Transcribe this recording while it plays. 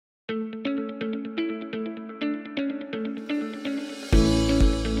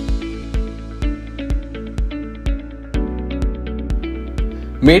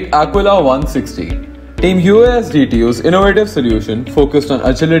Meet Aquila 160, Team UAS-DTU's innovative solution focused on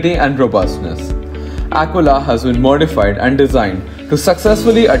agility and robustness. Aquila has been modified and designed to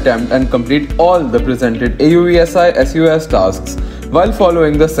successfully attempt and complete all the presented AUVSI SUAS tasks while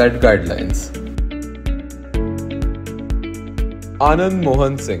following the set guidelines. Anand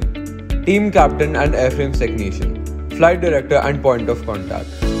Mohan Singh, Team Captain and Airframes Technician, Flight Director and Point of Contact.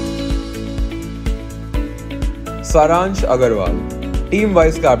 Saransh Agarwal, Team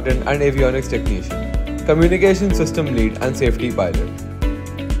Vice Captain and Avionics Technician, Communication System Lead and Safety Pilot.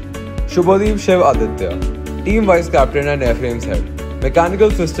 Shubhadeep Shiv Aditya, Team Vice Captain and Airframes Head,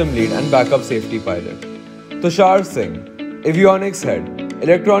 Mechanical System Lead and Backup Safety Pilot. Tushar Singh, Avionics Head,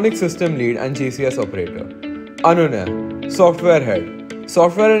 Electronic System Lead and GCS Operator. Anunay, Software Head,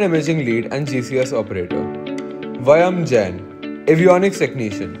 Software and Imaging Lead and GCS Operator. Vayam Jain, Avionics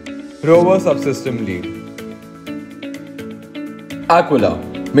Technician, Rover Subsystem Lead. Aquila,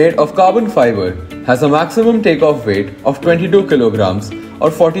 made of carbon fiber, has a maximum takeoff weight of 22 kilograms or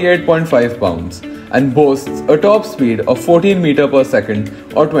 48.5 pounds and boasts a top speed of 14 meters per second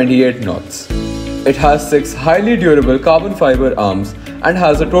or 28 knots. It has 6 highly durable carbon fiber arms and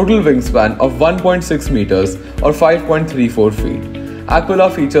has a total wingspan of 1.6 meters or 5.34 feet.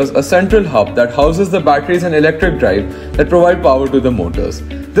 Aquila features a central hub that houses the batteries and electric drive that provide power to the motors.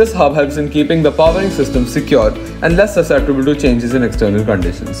 This hub helps in keeping the powering system secure and less susceptible to changes in external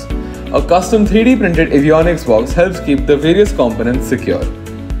conditions. A custom 3D printed avionics box helps keep the various components secure.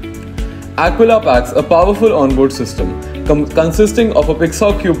 Aquila packs a powerful onboard system consisting of a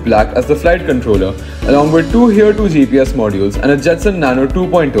Pixar Cube Black as the flight controller, along with 2 Here2 GPS modules and a Jetson Nano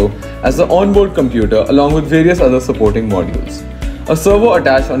 2.0 as the onboard computer, along with various other supporting modules. A servo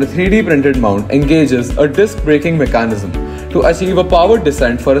attached on a 3D printed mount engages a disc braking mechanism to achieve a powered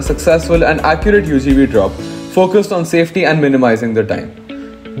descent for a successful and accurate UGV drop focused on safety and minimizing the time.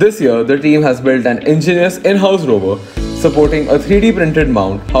 This year, the team has built an ingenious in-house rover supporting a 3D printed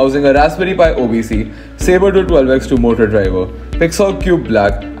mount housing a Raspberry Pi OBC, Sabre 12x2 motor driver, Pixar Cube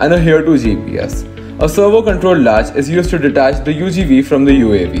Black and a Here2 GPS. A servo control latch is used to detach the UGV from the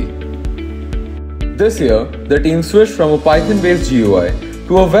UAV. This year, the team switched from a Python-based GUI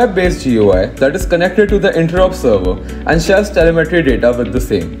to a web-based GUI that is connected to the interop server and shares telemetry data with the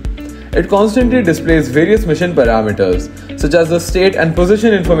same. It constantly displays various mission parameters such as the state and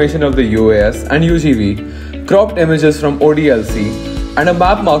position information of the UAS and UGV, cropped images from ODLC, and a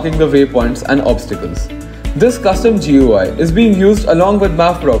map marking the waypoints and obstacles. This custom GUI is being used along with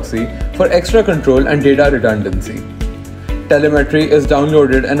MAF proxy for extra control and data redundancy. Telemetry is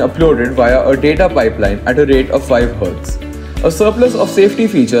downloaded and uploaded via a data pipeline at a rate of 5 Hz. A surplus of safety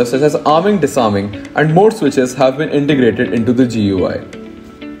features such as arming, disarming, and mode switches have been integrated into the GUI.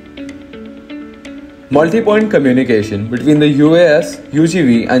 Multi-point communication between the UAS,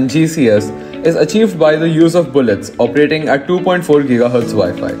 UGV, and GCS is achieved by the use of bullets operating at 2.4 GHz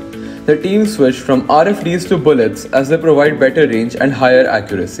Wi-Fi. The team switched from RFDs to bullets as they provide better range and higher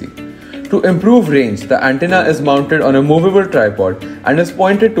accuracy. To improve range, the antenna is mounted on a movable tripod and is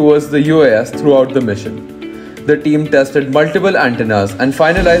pointed towards the UAS throughout the mission. The team tested multiple antennas and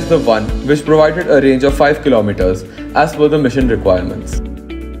finalized the one which provided a range of 5 kilometers as per the mission requirements.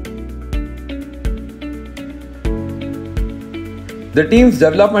 The team's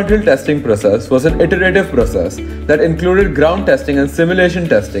developmental testing process was an iterative process that included ground testing and simulation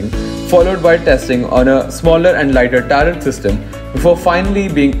testing, followed by testing on a smaller and lighter turret system before finally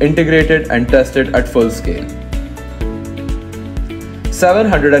being integrated and tested at full scale.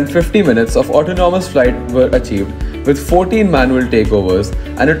 750 minutes of autonomous flight were achieved with 14 manual takeovers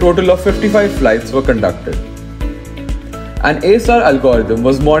and a total of 55 flights were conducted. An A-star algorithm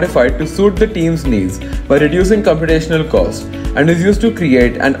was modified to suit the team's needs by reducing computational cost and is used to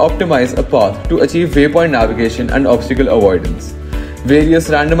create and optimize a path to achieve waypoint navigation and obstacle avoidance. Various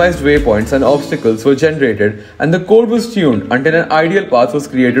randomized waypoints and obstacles were generated and the code was tuned until an ideal path was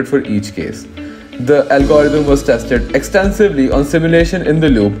created for each case. The algorithm was tested extensively on simulation in the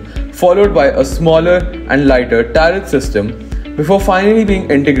loop, followed by a smaller and lighter turret system before finally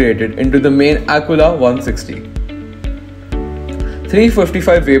being integrated into the main Aquila 160.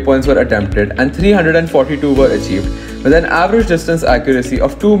 355 waypoints were attempted and 342 were achieved with an average distance accuracy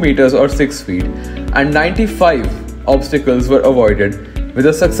of 2 meters or 6 feet, and 95 obstacles were avoided with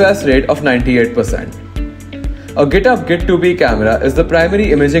a success rate of 98%. A GitHub Git2B camera is the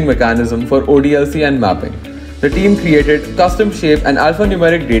primary imaging mechanism for ODLC and mapping. The team created custom shape and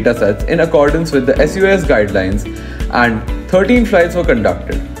alphanumeric datasets in accordance with the SUAS guidelines, and 13 flights were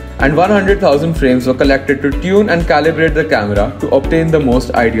conducted, and 100,000 frames were collected to tune and calibrate the camera to obtain the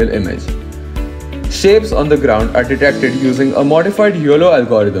most ideal image. Shapes on the ground are detected using a modified YOLO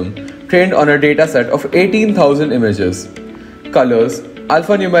algorithm trained on a dataset of 18,000 images. Colors,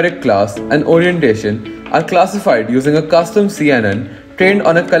 alphanumeric class, and orientation are classified using a custom CNN trained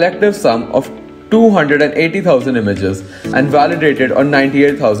on a collective sum of 280,000 images and validated on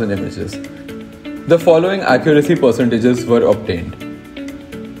 98,000 images. The following accuracy percentages were obtained.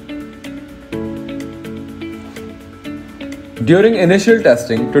 During initial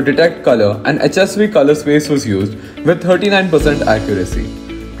testing to detect color, an HSV color space was used with 39% accuracy.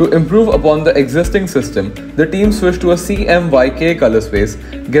 To improve upon the existing system, the team switched to a CMYK color space,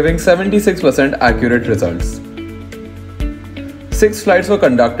 giving 76% accurate results. 6 flights were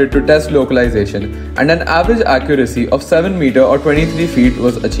conducted to test localization, and an average accuracy of 7 meters or 23 feet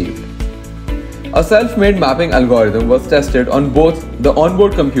was achieved. A self-made mapping algorithm was tested on both the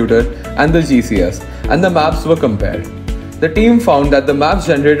onboard computer and the GCS, and the maps were compared. The team found that the maps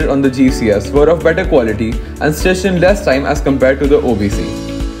generated on the GCS were of better quality and stitched in less time as compared to the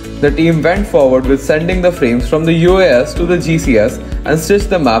OBC. The team went forward with sending the frames from the UAS to the GCS and stitched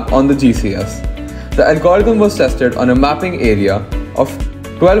the map on the GCS. The algorithm was tested on a mapping area of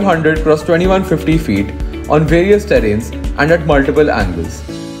 1200 cross 2150 feet on various terrains and at multiple angles.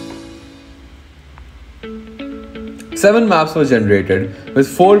 7 maps were generated, with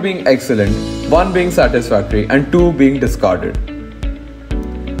 4 being excellent, 1 being satisfactory, and 2 being discarded.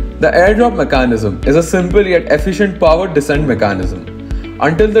 The airdrop mechanism is a simple yet efficient powered descent mechanism.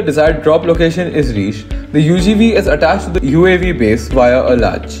 Until the desired drop location is reached, the UGV is attached to the UAV base via a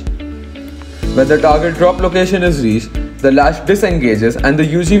latch. When the target drop location is reached, the latch disengages and the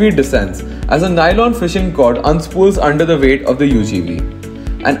UGV descends as a nylon fishing cord unspools under the weight of the UGV.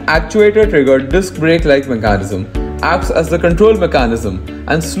 An actuator-triggered disc brake-like mechanism acts as the control mechanism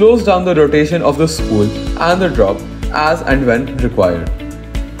and slows down the rotation of the spool and the drop as and when required.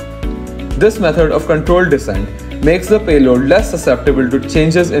 This method of controlled descent makes the payload less susceptible to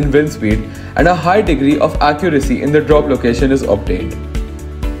changes in wind speed, and a high degree of accuracy in the drop location is obtained.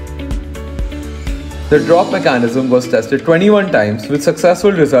 The drop mechanism was tested 21 times, with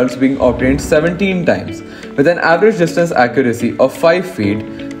successful results being obtained 17 times, with an average distance accuracy of 5 feet.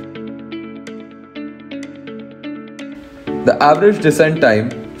 The average descent time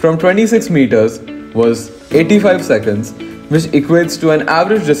from 26 meters was 85 seconds, which equates to an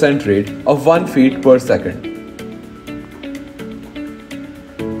average descent rate of 1 feet per second.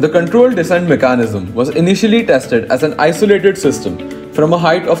 The controlled descent mechanism was initially tested as an isolated system from a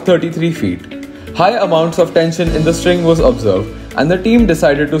height of 33 feet. High amounts of tension in the string was observed, and the team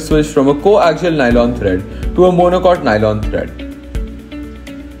decided to switch from a coaxial nylon thread to a monocot nylon thread.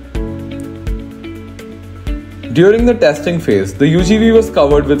 During the testing phase, the UGV was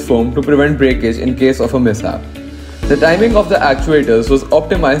covered with foam to prevent breakage in case of a mishap. The timing of the actuators was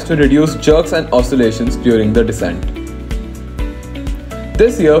optimized to reduce jerks and oscillations during the descent.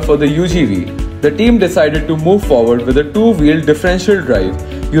 This year for the UGV, the team decided to move forward with a 2-wheel differential drive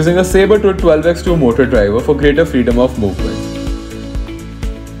using a Sabertooth 12x2 motor driver for greater freedom of movement.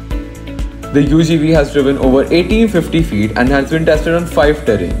 The UGV has driven over 1850 feet and has been tested on 5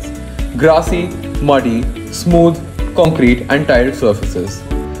 terrains: grassy, muddy, smooth, concrete and tiled surfaces.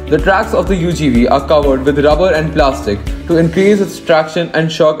 The tracks of the UGV are covered with rubber and plastic to increase its traction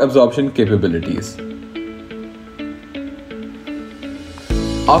and shock absorption capabilities.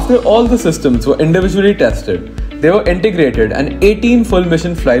 After all the systems were individually tested, they were integrated and 18 full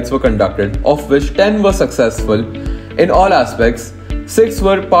mission flights were conducted, of which 10 were successful in all aspects, 6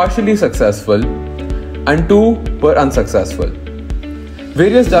 were partially successful, and 2 were unsuccessful.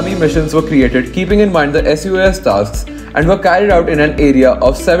 Various dummy missions were created keeping in mind the SUAS tasks and were carried out in an area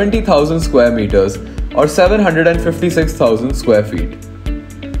of 70,000 square meters or 756,000 square feet.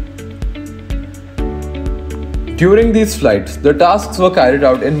 During these flights, the tasks were carried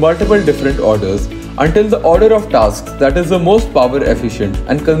out in multiple different orders until the order of tasks that is the most power efficient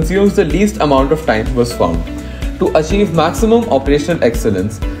and consumes the least amount of time was found. To achieve maximum operational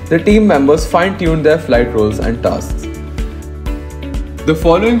excellence, the team members fine-tuned their flight roles and tasks. The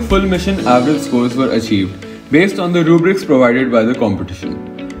following full mission average scores were achieved based on the rubrics provided by the competition.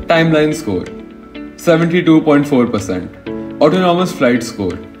 Timeline score 72.4%, Autonomous flight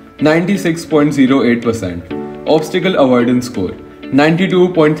score 96.08%, Obstacle avoidance score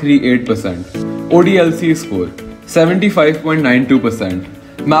 92.38%, ODLC score 75.92%,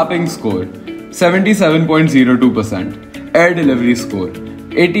 Mapping score 77.02%, Air delivery score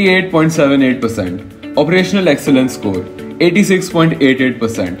 88.78%, Operational excellence score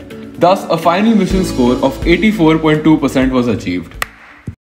 86.88%. Thus, a final mission score of 84.2% was achieved.